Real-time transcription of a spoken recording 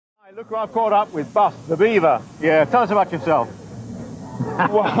Look who I've caught up with, BAS de BEVER. Yeah, tell us about yourself.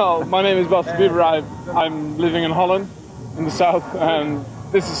 Well, my name is BAS de BEVER. I'm living in Holland, in the south, and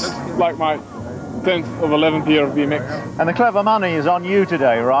this is like my 10th or 11th year of BMX. And the clever money is on you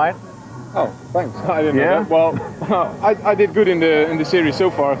today, right? Oh, thanks. I didn't know that. Well, I did good in the series so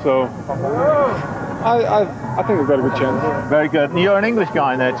far, so I think we've got a good chance. Very good. And you're an English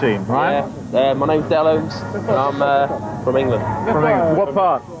guy in their team, right? Yeah. My name's Dale Holmes, and I'm from England. From England. What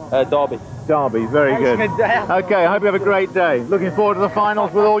part? Derby. Derby, very good. Okay, I hope you have a great day. Looking forward to the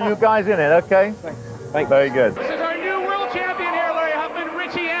finals with all you guys in it, okay? Thanks. Very good. This is our new world champion here, Larry Huffman,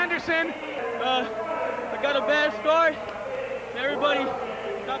 Richie Anderson. I got a bad start. Everybody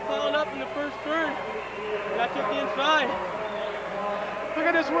got fouled up in the first turn. Got to the inside. Look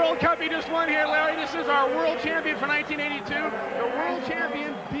at this World Cup he just won here, Larry. This is our world champion for 1982. The world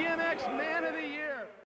champion